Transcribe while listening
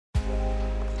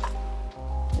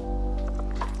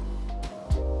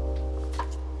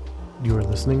You are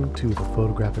listening to the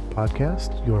Photographic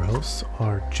Podcast. Your hosts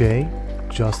are Jay,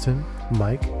 Justin,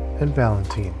 Mike, and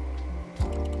Valentine.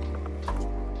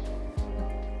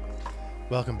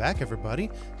 Welcome back, everybody.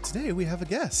 Today we have a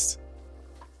guest.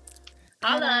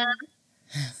 Hala.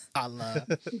 Hala.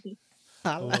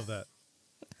 I love that.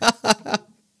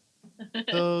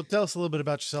 So tell us a little bit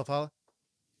about yourself, Hala.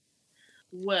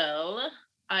 Well,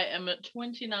 I am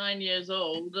 29 years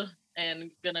old and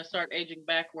gonna start aging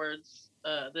backwards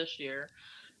this year.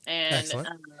 And Excellent.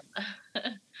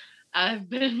 I've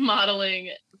been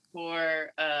modeling for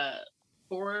 3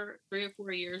 or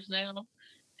 4 years now.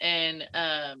 And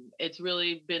it's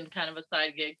really been kind of a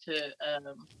side gig to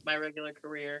my regular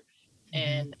career.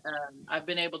 And I've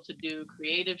been able to do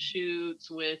creative shoots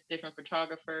with different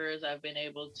photographers. I've been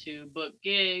able to book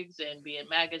gigs and be in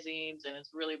magazines, and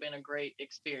it's really been a great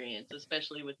experience,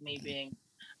 especially with me being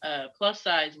a plus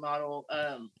size model.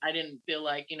 I didn't feel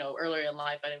like, earlier in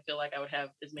life, I didn't feel like I would have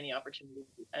as many opportunities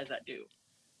as I do.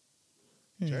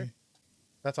 Sure.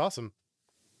 That's awesome.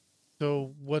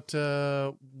 So what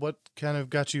kind of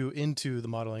got you into the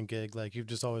modeling gig? Like, you've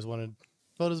just always wanted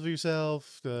photos of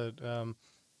yourself?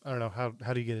 I don't know.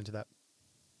 How do you get into that?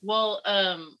 Well,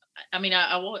 I mean,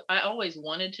 I always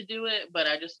wanted to do it, but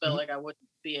I just felt like I wouldn't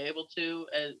be able to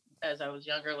as I was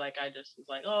younger. Like, I just was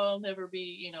like, oh, I'll never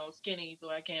be, skinny, so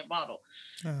I can't model.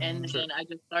 And Sure. then I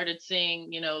just started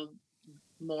seeing,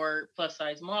 more plus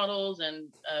size models and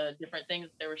different things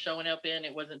that they were showing up in.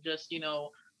 It wasn't just,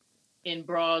 in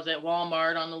bras at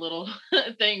Walmart on the little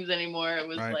things anymore. It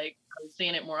was Right. like I was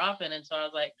seeing it more often, and so I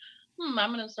was like, I'm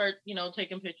gonna start,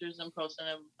 taking pictures and posting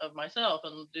of myself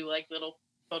and do like little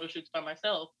photo shoots by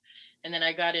myself. And then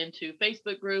I got into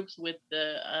Facebook groups with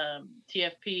the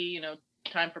TFP,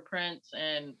 Time for Prints,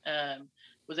 and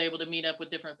was able to meet up with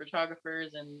different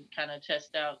photographers and kind of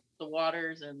test out the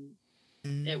waters. And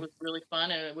it was really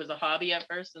fun. And it was a hobby at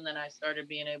first, and then I started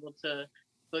being able to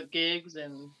book gigs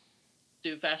and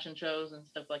do fashion shows and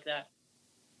stuff like that.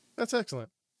 That's excellent.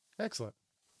 Excellent.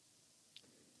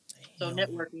 So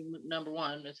networking, number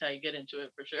one, is how you get into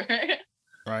it for sure.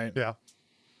 Right. Yeah.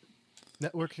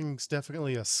 Networking's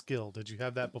definitely a skill. Did you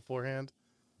have that beforehand?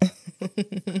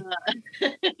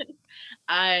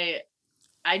 I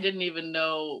didn't even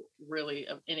know really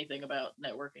anything about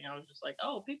networking. I was just like,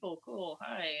 oh, people, cool,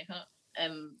 hi. Huh.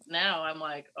 And now I'm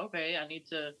like, okay, I need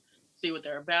to see what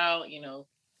they're about,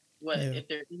 if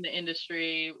they're in the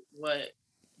industry, what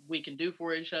we can do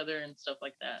for each other and stuff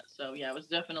like that. So yeah, it was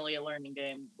definitely a learning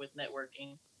game with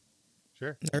networking.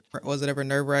 Sure. Was it ever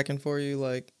nerve-wracking for you,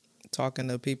 like talking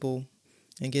to people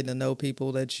and getting to know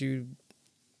people that you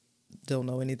don't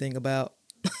know anything about?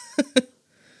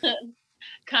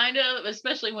 Kind of,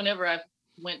 especially whenever I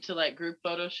went to like group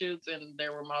photo shoots and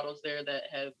there were models there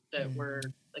that were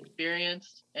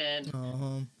experienced,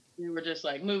 and we were just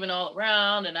like moving all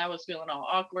around, and I was feeling all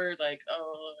awkward, like,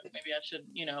 oh, maybe I should,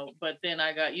 but then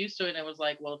I got used to it, and it was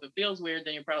like, well, if it feels weird,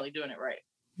 then you're probably doing it right.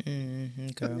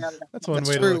 Okay. That's one That's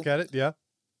way true. to look at it. Yeah.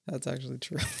 That's actually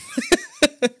true.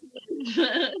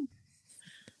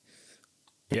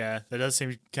 Yeah, that does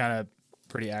seem kind of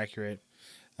pretty accurate.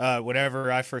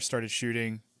 Whenever I first started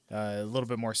shooting a little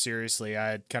bit more seriously,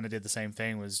 I kind of did the same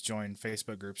thing, was join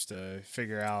Facebook groups to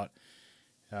figure out,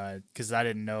 because I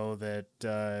didn't know that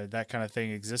that kind of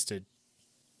thing existed.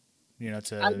 I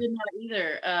did not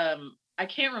either. I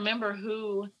can't remember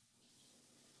who.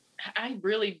 I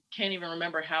really can't even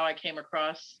remember how I came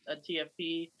across a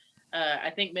TFP.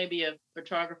 I think maybe a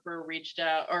photographer reached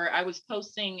out, or I was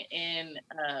posting in,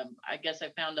 I guess I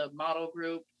found a model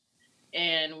group,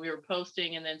 and we were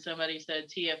posting, and then somebody said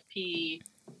TFP,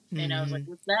 and I was like,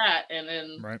 what's that? And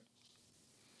then Right.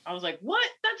 I was like, what?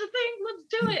 That's a thing. Let's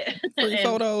do it. Free And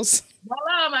photos.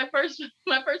 voila, my first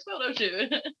photo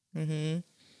shoot.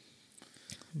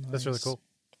 That's really cool.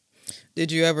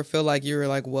 Did you ever feel like you were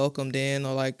like welcomed in,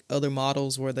 or like other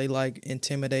models, were they like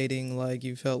intimidating? Like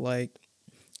you felt like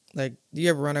do you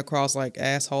ever run across like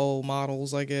asshole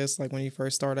models, I guess, like when you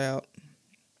first start out?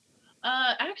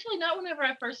 Actually, not whenever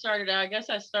I first started out. I guess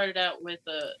I started out with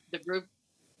the group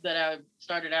that I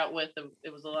started out with.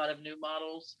 It was a lot of new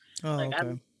models. Oh, Like I okay.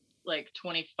 was like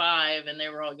 25, and they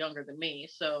were all younger than me.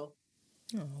 So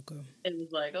Oh, okay. it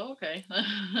was like, oh, okay.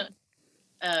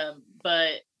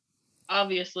 But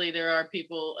obviously, there are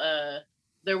people.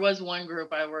 There was one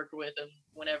group I worked with, and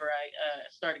whenever I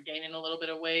started gaining a little bit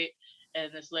of weight,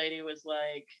 and this lady was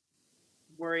like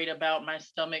worried about my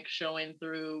stomach showing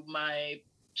through my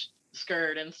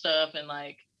skirt and stuff, and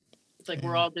like it's like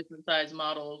we're all different size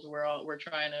models. We're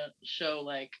trying to show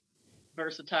like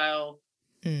versatile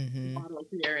models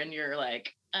here, and you're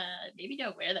like, maybe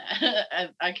don't wear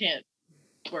that. I can't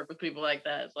work with people like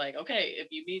that. It's like, okay, if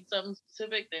you need something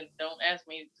specific, then don't ask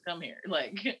me to come here.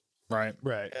 Like, Right.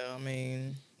 Right. Yeah, I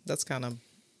mean, that's kind of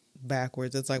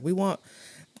backwards. It's like we want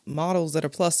models that are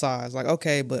plus size. Like,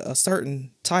 okay, but a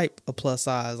certain type of plus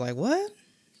size. Like, what?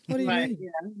 What do you right,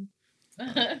 mean?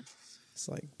 yeah. It's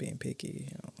like being picky.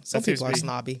 You know. Some That seems people to are be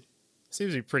snobby.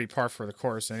 seems to be pretty par for the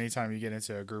course. Anytime you get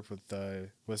into a group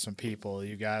with some people,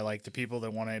 you got like the people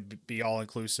that want to be all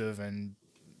inclusive and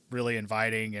really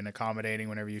inviting and accommodating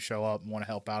whenever you show up and want to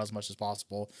help out as much as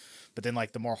possible. But then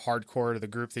like the more hardcore of the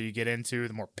group that you get into,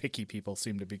 the more picky people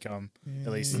seem to become.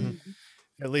 At least Mhm. Mhm.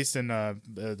 at least in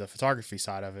the photography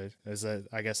side of it. Is that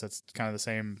I guess that's kind of the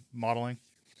same modeling.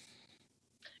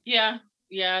 Yeah,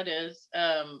 yeah, it is.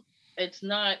 It's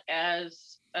not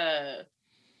as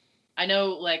I know,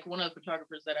 like one of the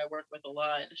photographers that I work with a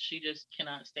lot, she just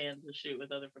cannot stand to shoot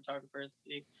with other photographers,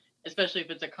 especially if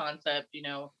it's a concept,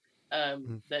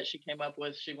 Mhm. that she came up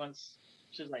with. She's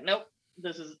like, nope,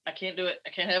 I can't do it. I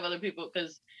can't have other people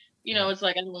because, Right. it's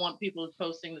like I don't want people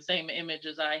posting the same image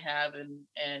as I have, and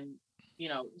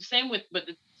but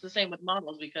it's the same with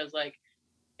models because like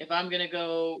if I'm gonna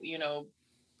go,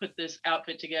 put this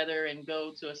outfit together and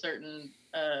go to a certain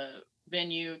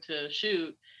venue to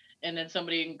shoot, and then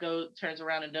somebody turns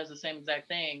around and does the same exact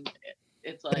thing,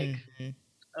 it's like, Mm-hmm.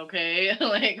 okay,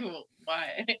 like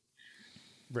why?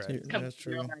 Right. Come up That's with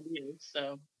your own true. ideas.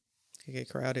 So It get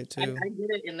crowded I, too. I get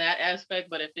it in that aspect,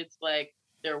 but if it's like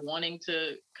they're wanting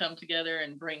to come together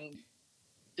and bring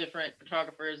different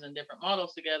photographers and different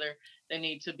models together, they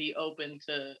need to be open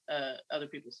to other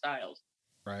people's styles.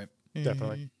 Right.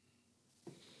 Definitely.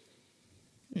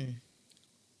 Mm-hmm.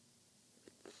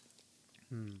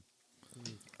 Hmm.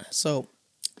 Hmm. So,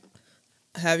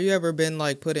 have you ever been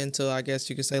like put into, I guess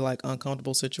you could say, like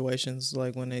uncomfortable situations,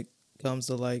 like when it comes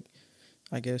to like,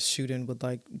 I guess shooting with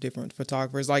like different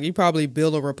photographers? Like you probably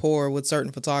build a rapport with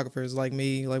certain photographers, like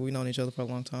me, like we've known each other for a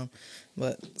long time,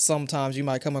 but sometimes you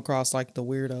might come across like the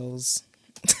weirdos.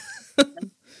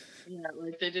 Yeah,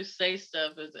 like they just say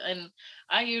stuff and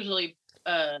I usually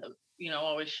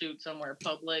always shoot somewhere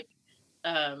public.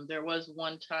 There was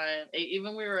one time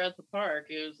even we were at the park,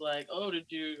 it was like, oh, did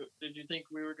you think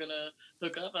we were gonna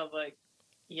hook up? I was like,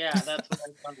 yeah, that's what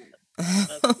I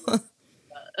thought.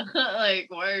 That's like,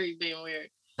 why are you being weird?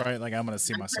 Right. Like I'm gonna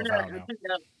see I myself turned out out I now.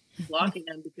 ended up blocking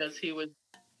him because he was,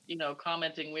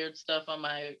 commenting weird stuff on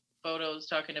my photos,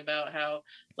 talking about how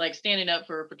like standing up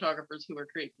for photographers who are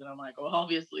creeps, and I'm like, well,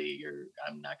 obviously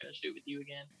I'm not gonna shoot with you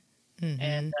again.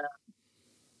 And Mm-hmm.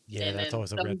 Yeah, and that's then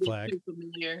always a some red get flag. too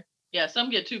familiar. Yeah, some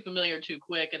get too familiar too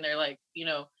quick, and they're like,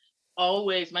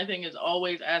 always. My thing is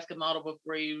always ask a model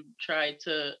before you try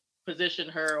to position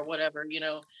her or whatever,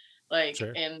 like,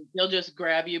 Sure. and they'll just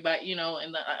grab you by, and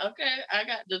okay,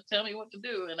 just tell me what to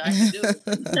do, and I can do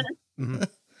it. Hmm.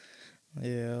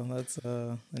 Yeah, that's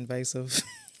invasive.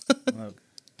 Uh,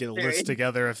 get a list Very.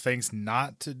 together of things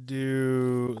not to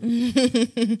do.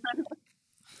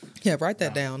 Yeah, write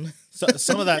that Uh, down. so,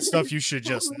 some of that stuff you should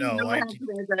just Hopefully you know. don't Like have to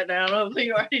write that down. Hopefully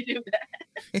you already do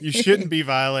that. you shouldn't be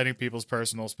violating people's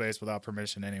personal space without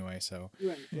permission anyway. So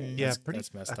Right, right. Yeah, Mm. pretty.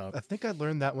 that's messed up. I think I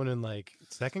learned that one in like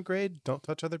second grade. Don't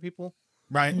touch other people,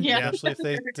 Right? Yeah. Yeah.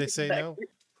 especially if they say no. Exactly.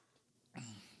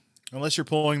 Unless you're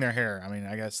pulling their hair. I mean,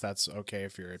 I guess that's okay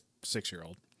if you're a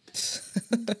 6-year-old.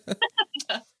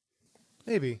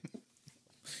 Maybe.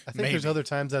 I think there's Maybe. other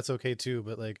times that's okay too,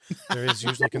 but like there is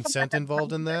usually consent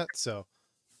involved in that. So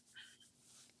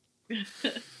That's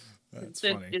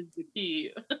Consent funny. is the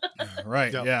key.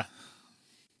 Right? Yep. Yeah.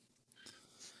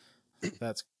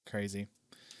 That's crazy.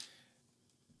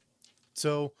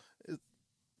 so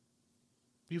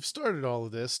you've started all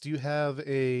of this. Do you have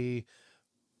a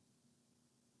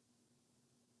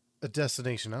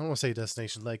destination? I don't want to say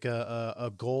destination, like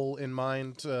a goal in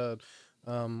mind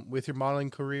with your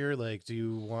modeling career. Like, do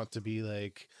you want to be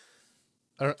like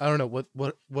I don't know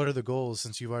what are the goals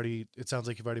since you've already it sounds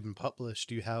like you've already been published.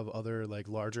 Do you have other like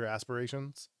larger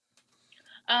aspirations?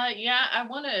 Yeah, I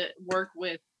want to work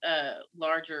with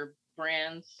larger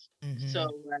brands. So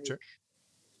Mm-hmm. like, Sure.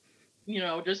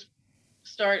 just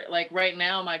start like right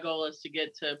now. My goal is to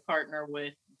get to partner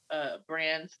with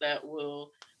brands that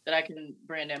I can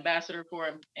brand ambassador for,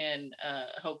 and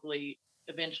hopefully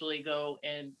eventually go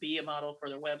and be a model for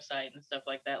their website and stuff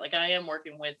like that. Like I am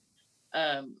working with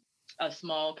um, a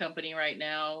small company right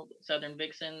now, Southern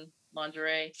Vixen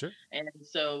Lingerie, Sure. and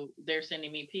so they're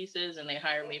sending me pieces, and they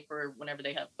hire me for whenever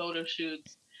they have photo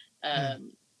shoots, Mm.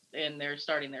 um, and they're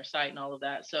starting their site and all of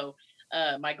that. So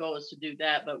my goal is to do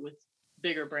that, but with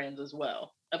bigger brands as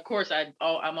well. Of course, I'm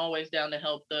always down to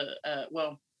help the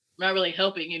well, not really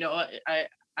helping.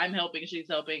 I'm helping, she's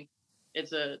helping.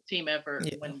 it's a team effort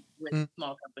Yeah. when with Mm.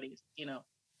 small companies, you know.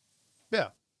 Yeah,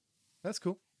 that's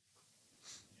cool.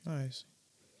 Nice.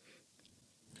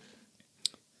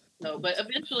 So, but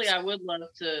eventually, I would love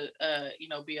to, you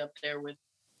know, be up there with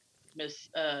Miss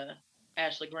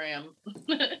Ashley Graham.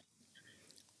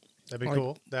 That'd be Like,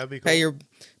 cool. That'd be cool.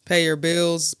 pay your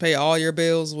bills, pay all your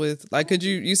bills with like. Could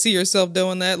you see yourself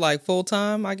doing that like full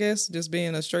time? I guess just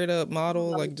being a straight up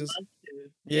model, I like would just love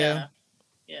to. yeah.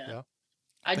 Yeah. Yeah.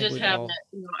 I think just we have all- that,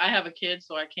 you know, I have a kid,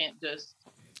 so I can't just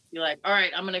be like, all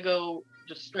right, I'm gonna go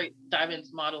just straight dive into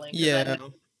modeling because Yeah.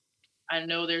 I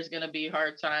know there's gonna be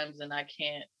hard times, and I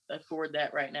can't afford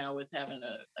that right now with having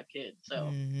a kid. So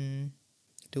Mm-hmm.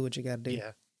 Do what you gotta do.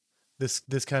 Yeah.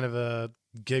 This kind of a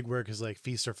gig work is like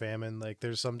feast or famine. Like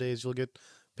there's some days you'll get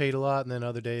paid a lot, and then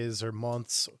other days or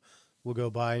months will go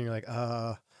by, and you're like,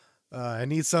 I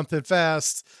need something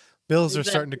fast. Bills are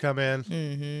starting to come in.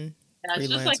 Mm-hmm. yeah, it's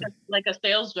just Freelancer. like a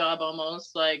sales job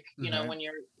almost. Like, you know, Mhm. when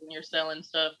you're selling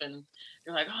stuff and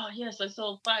you're like, oh yes, I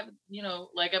sold 5. You know,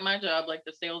 like at my job, like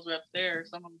the sales reps there,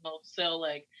 some of them will sell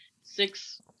like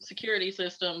 6 security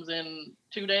systems in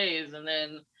 2 days, and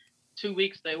then 2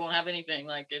 weeks they won't have anything.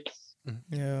 Like it's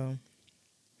Yeah.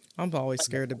 I'm always like,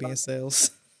 scared to be in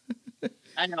sales.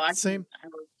 I know Same.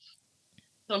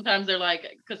 sometimes they're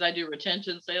like, because I do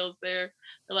retention sales there,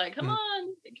 they're like, come Mhm.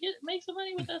 on, make some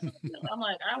money with us. I'm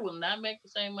like, I will not make the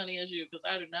same money as you because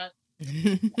I do not.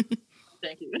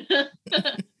 Thank you.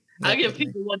 I give Definitely.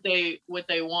 people what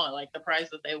they want, like the price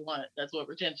that they want. That's what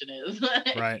retention is.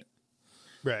 Right.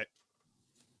 Right.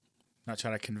 Not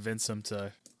trying to convince them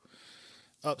to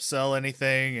upsell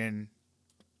anything and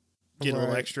get a little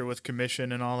Right. extra with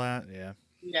commission and all that. Yeah.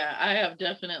 Yeah, I have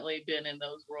definitely been in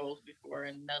those roles before,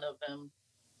 and none of them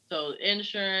sold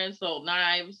insurance, sold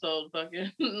knives, sold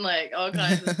fucking like all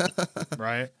kinds of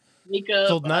Right. makeup.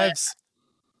 Sold knives.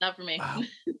 Not for me. Wow.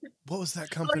 What was that I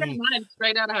got company? knives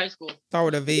straight out of high school. Start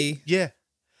with a V. Yeah.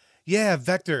 Yeah,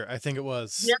 Vector, I think it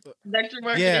was. Yep, vector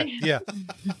Yeah, marketing. yeah,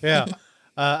 yeah.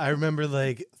 I remember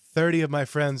like 30 of my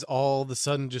friends all of a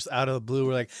sudden just out of the blue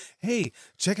were like, hey,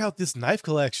 check out this knife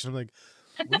collection. I'm like,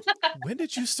 when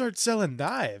did you start selling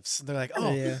knives? And they're like,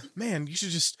 oh, Yeah. man, you should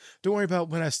just, don't worry about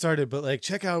when I started, but like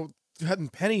check out cutting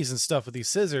pennies and stuff with these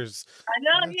scissors. I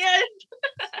know,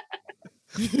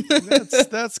 yes.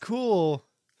 That's cool.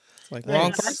 It's like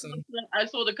Thanks. wrong I person.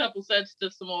 sold a couple sets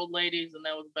to some old ladies, and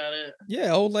that was about it.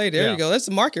 Yeah, old lady. There Yeah. you go. That's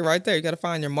the market right there. You got to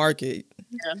find your market.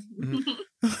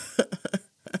 Yeah.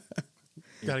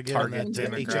 Gotta get Target on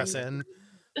that demographic. HSN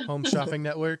home shopping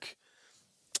network.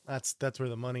 That's where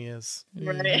the money is.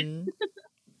 Right. Mhm.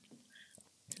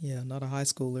 Yeah, not a high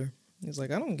schooler. He's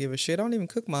like, I don't give a shit. I don't even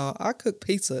cook I cook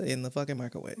pizza in the fucking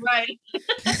microwave. Right.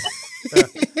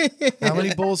 How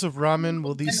many bowls of ramen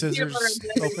will these And peanut scissors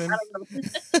butter and jelly, open?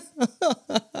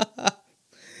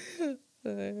 I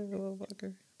don't know.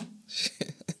 Motherfucker.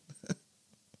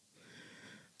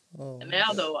 Oh, And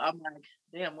now though, I'm like,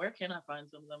 damn, where can I find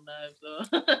some of them knives?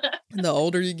 So the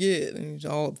older you get, and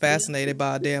you're all fascinated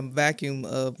by a damn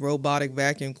robotic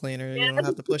vacuum cleaner. You don't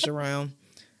have to push around.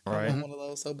 I Right. want one of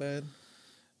those so bad.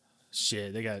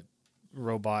 Shit, they got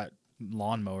robot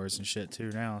lawnmowers and shit too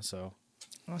now. So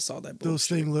I saw that Those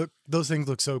bullshit. things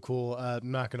look so cool. I'm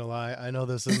not gonna lie. I know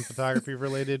this isn't photography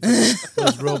related, but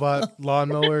those robot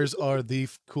lawnmowers are the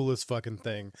coolest fucking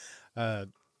thing.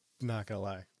 Not gonna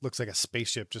lie. Looks like a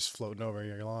spaceship just floating over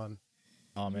your lawn.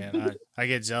 oh man, I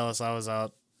get jealous. I was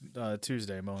out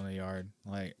Tuesday mowing the yard.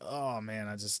 Like, oh man,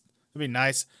 it'd be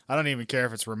nice. I don't even care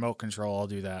if it's remote control. I'll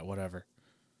do that. Whatever.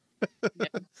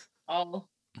 all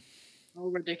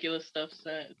ridiculous stuff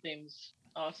seems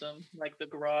awesome. Like the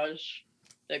garage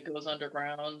that goes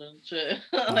underground and shit.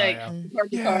 Like yeah. you park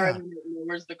the car Yeah. and then it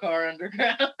lowers the car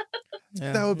underground.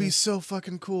 Yeah, That would be so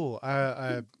fucking cool.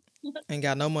 I ain't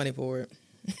got no money for it.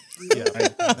 yeah.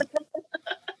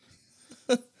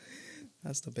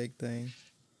 That's the big thing.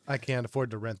 I can't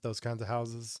afford to rent those kinds of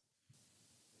houses.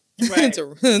 Right. to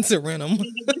rent them.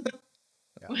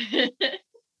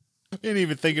 Ain't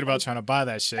even thinking about trying to buy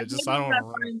that shit. Just I don't have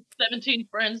want to. 17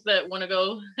 friends that want to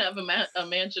go have a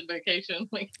mansion vacation.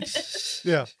 Like,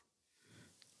 Yeah.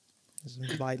 Just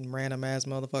inviting random ass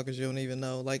motherfuckers you don't even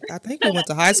know. Like, I think we went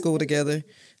to high school together.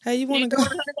 Hey, you want to go?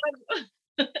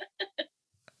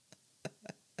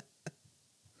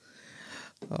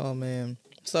 Oh man.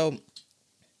 So,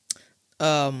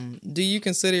 do you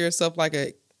consider yourself like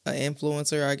a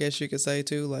influencer? I guess you could say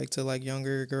too, like to like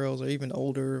younger girls or even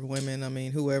older women. I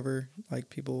mean, whoever, like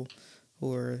people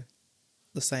who are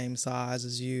the same size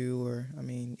as you, or I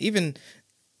mean, even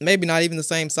maybe not even the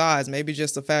same size. Maybe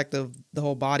just the fact of the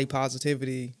whole body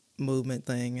positivity movement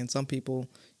thing, and some people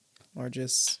are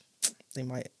just they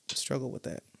might struggle with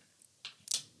that.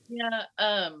 Yeah,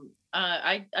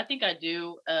 I think I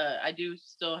do. I do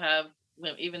still have,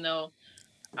 even though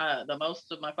the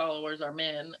most of my followers are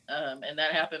men, and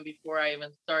that happened before I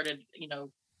even started,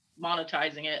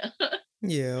 monetizing it.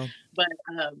 Yeah. But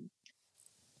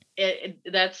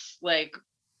that's like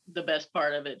the best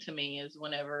part of it to me is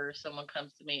whenever someone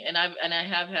comes to me, and I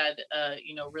have had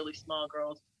really small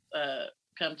girls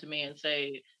come to me and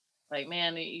say, like,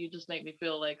 man, you just make me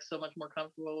feel like so much more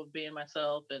comfortable with being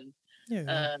myself. And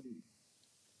Yeah. um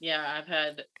yeah, I've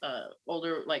had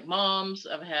older, like, moms,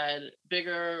 I've had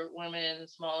bigger women,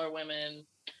 smaller women,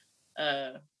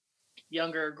 uh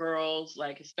younger girls,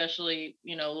 like, especially,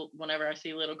 whenever I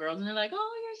see little girls and they're like,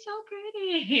 oh, you're so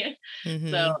pretty.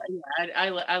 So Mhm.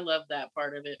 yeah, I love that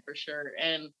part of it for sure.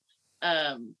 And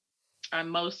um I'm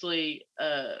mostly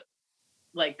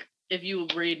like, if you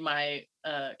read my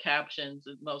captions,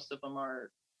 most of them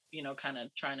are, kind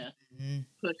of trying to Mhm.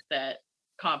 push that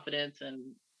confidence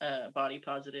and body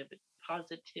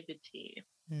positivity.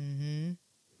 Mhm.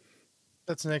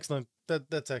 That's an excellent.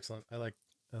 That's excellent. I like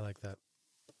that.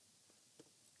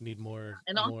 Need more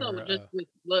And also more. just with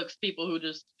looks, people who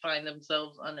just find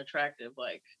themselves unattractive,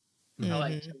 like, I Mhm.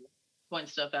 like to Mhm. point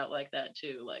stuff out like that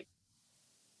too, like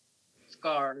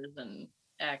scars and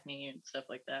acne and stuff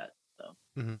like that. So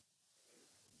Mhm.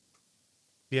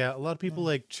 Yeah, a lot of people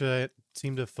like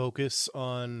seem to focus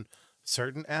on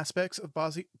certain aspects of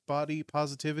body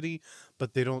positivity,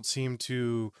 but they don't seem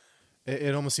to.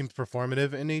 It almost seems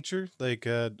performative in nature. Like,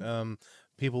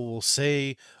 people will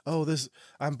say, "Oh, this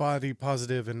I'm body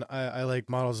positive, and I like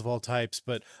models of all types."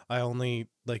 But I only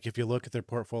like if you look at their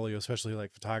portfolio, especially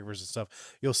like photographers and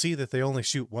stuff, you'll see that they only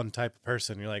shoot one type of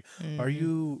person. You're like, Mhm.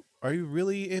 are you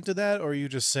really into that, or are you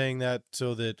just saying that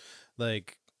so that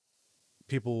like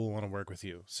people will want to work with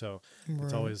you? So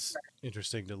it's Right. always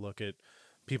interesting to look at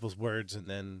people's words and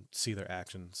then see their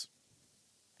actions.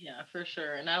 yeah, for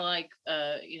sure. And I like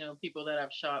people that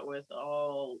I've shot with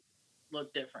all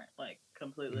look different, like Hmm.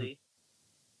 completely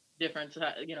different,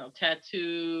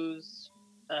 tattoos,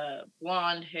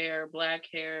 blonde hair, black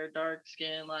hair, dark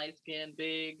skin, light skin,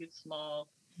 big, small,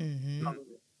 Mhm. all of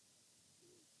it.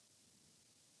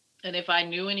 And if I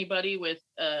knew anybody with,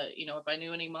 if I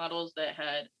knew any models that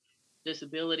had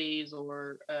disabilities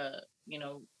or,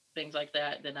 things like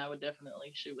that, then I would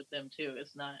definitely shoot with them too.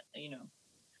 It's not,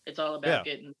 it's all about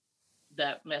Yeah. getting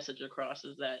that message across,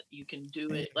 is that you can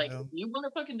do it. Like, Yeah. if you want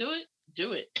to fucking do it,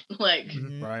 do it. Like, Hmm.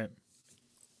 Mhm. Right.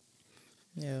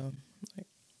 Yeah. Like,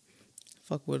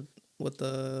 fuck what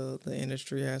the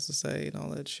industry has to say and all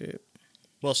that shit.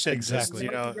 Well, shit. Just Exactly.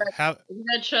 have. if you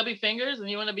got chubby fingers and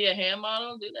you want to be a hand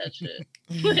model, do that shit.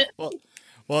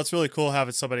 Well, it's really cool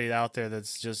having somebody out there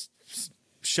that's just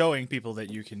showing people that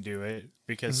you can do it,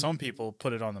 because Hmm. some people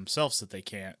put it on themselves that they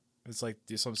can't. It's like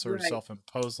some sort of Right.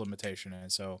 self-imposed limitation,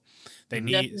 and so they Hmm.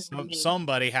 need Definitely me.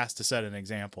 somebody has to set an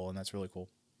example, and that's really cool.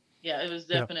 Yeah, it was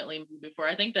Yeah. definitely me before.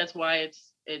 I think that's why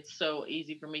it's so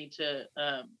easy for me to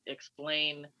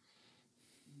explain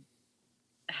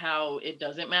how it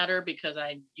doesn't matter, because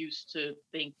I used to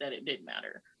think that it did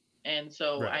matter. And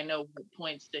so Right. I know what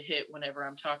points to hit whenever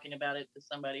I'm talking about it to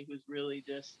somebody who's really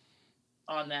just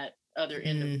on that other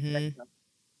end of the Mhm. spectrum.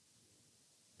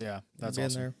 Yeah, that's Been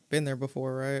awesome. there, been there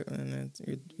before, right? And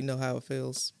you know how it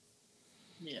feels.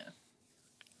 Yeah.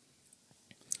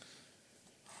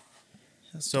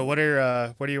 That's So dope. what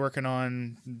are you working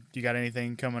on? You got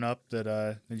anything coming up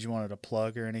that you wanted to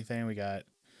plug or anything? We got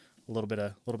a little bit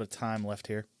of time left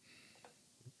here.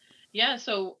 Yeah,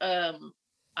 so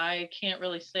I can't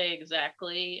really say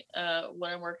exactly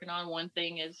what I'm working on. One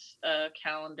thing is a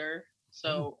calendar. Ooh,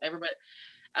 So everybody,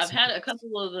 I've had secret. a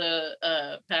couple of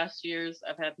the past years,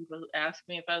 I've had people ask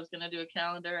me if I was going to do a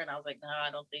calendar, and I was like, no,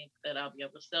 I don't think that I'll be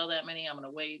able to sell that many. I'm going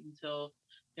to wait until,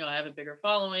 I have a bigger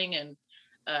following. And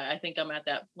I think I'm at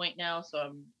that point now. So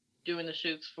I'm doing the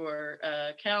shoots for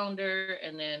calendar,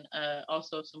 and then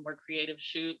also some more creative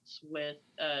shoots with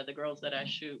the girls that I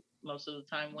shoot most of the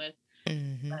time with.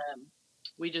 Mhm. Um,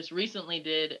 we just recently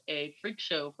did a freak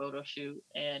show photo shoot,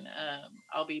 and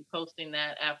I'll be posting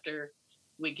that after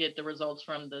we get the results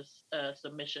from the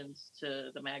submissions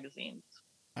to the magazines.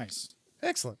 Nice.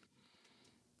 Excellent.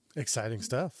 Exciting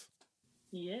stuff.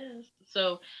 Yes.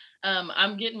 So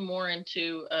I'm getting more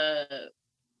into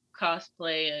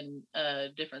cosplay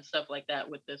and different stuff like that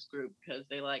with this group, because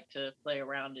they like to play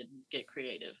around and get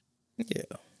creative. Yeah,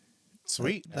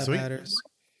 Sweet. that Sweet. matters.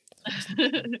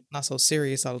 Not so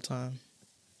serious all the time.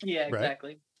 Yeah, Right.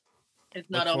 exactly. It's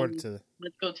not Look forward always, to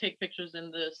let's go take pictures in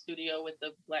the studio with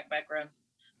the black background,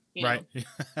 you right, know.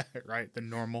 right, the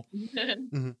normal.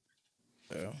 Hmm.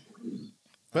 Yeah.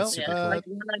 Well, That's Yeah, super cool. like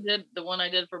the one I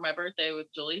did for my birthday with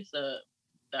Jaleesa,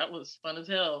 that was fun as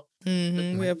hell.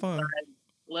 Mm-hmm. We had fun. I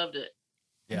loved it.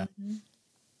 Yeah.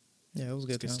 Yeah, it was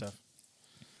It's good good time. stuff.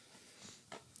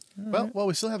 well, while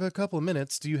we still have a couple of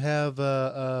minutes, do you have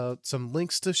some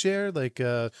links to share? Like,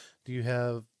 do you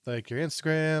have like your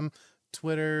Instagram,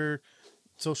 Twitter,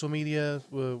 social media?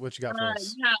 What you got for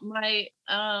us? Yeah, my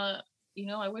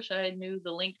I wish I knew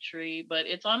the link tree, but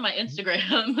it's on my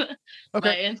Instagram.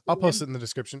 Okay, My I'll post Instagram. it in the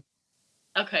description.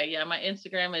 Okay, yeah, my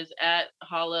Instagram is at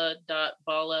hala.balla,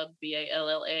 Balla.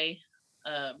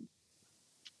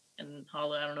 And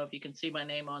Hala, I don't know if you can see my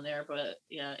name on there, but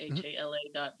yeah, Mhm.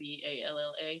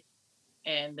 HALA.BALLA.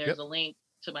 And there's Yep. a link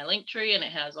to my link tree, and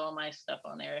it has all my stuff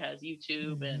on there. It has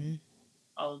YouTube and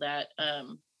all of that.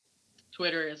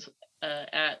 Twitter is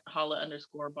at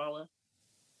Hala_Balla.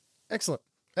 Excellent.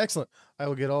 Excellent. I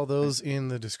will get all those in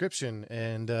the description.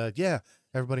 And yeah,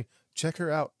 everybody, check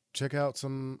her out. Check out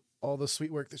all the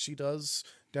sweet work that she does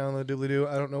down the doobly doo.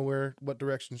 I don't know what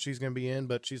direction she's going to be in,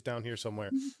 but she's down here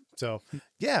somewhere. So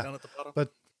yeah. Down at the bottom.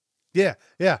 But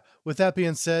yeah. With that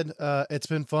being said, it's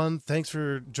been fun. Thanks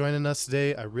for joining us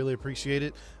today. I really appreciate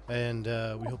it. And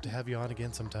we hope to have you on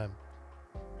again sometime.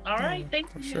 All right, thank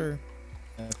For you. sure.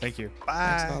 Thank you.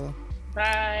 Thanks, Bye. Hala.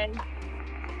 Bye.